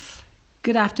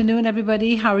Good afternoon,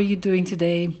 everybody. How are you doing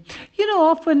today?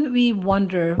 Often we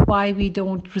wonder why we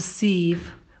don't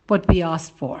receive what we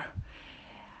asked for.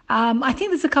 I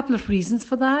think there's a couple of reasons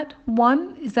for that.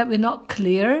 One is that we're not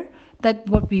clear that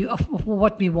of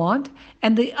what we want,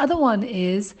 and the other one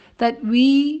is that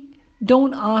we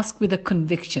don't ask with a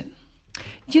conviction.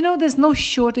 There's no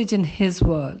shortage in His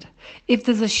world. If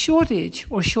there's a shortage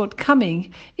or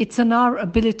shortcoming, it's in our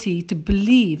ability to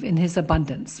believe in His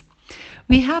abundance.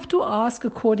 We have to ask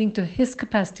according to His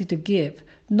capacity to give,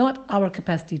 not our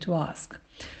capacity to ask.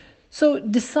 So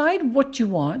decide what you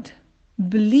want,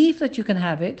 believe that you can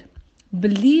have it,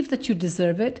 believe that you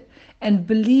deserve it, and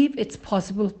believe it's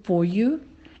possible for you,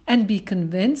 and be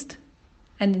convinced,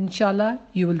 and inshallah,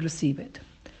 you will receive it.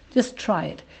 Just try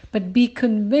it, but be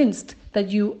convinced that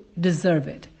you deserve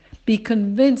it. Be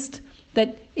convinced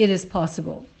that it is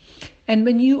possible. And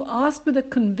when you ask with a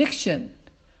conviction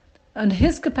on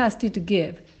His capacity to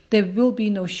give, there will be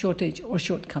no shortage or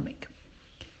shortcoming.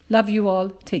 Love you all.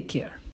 Take care.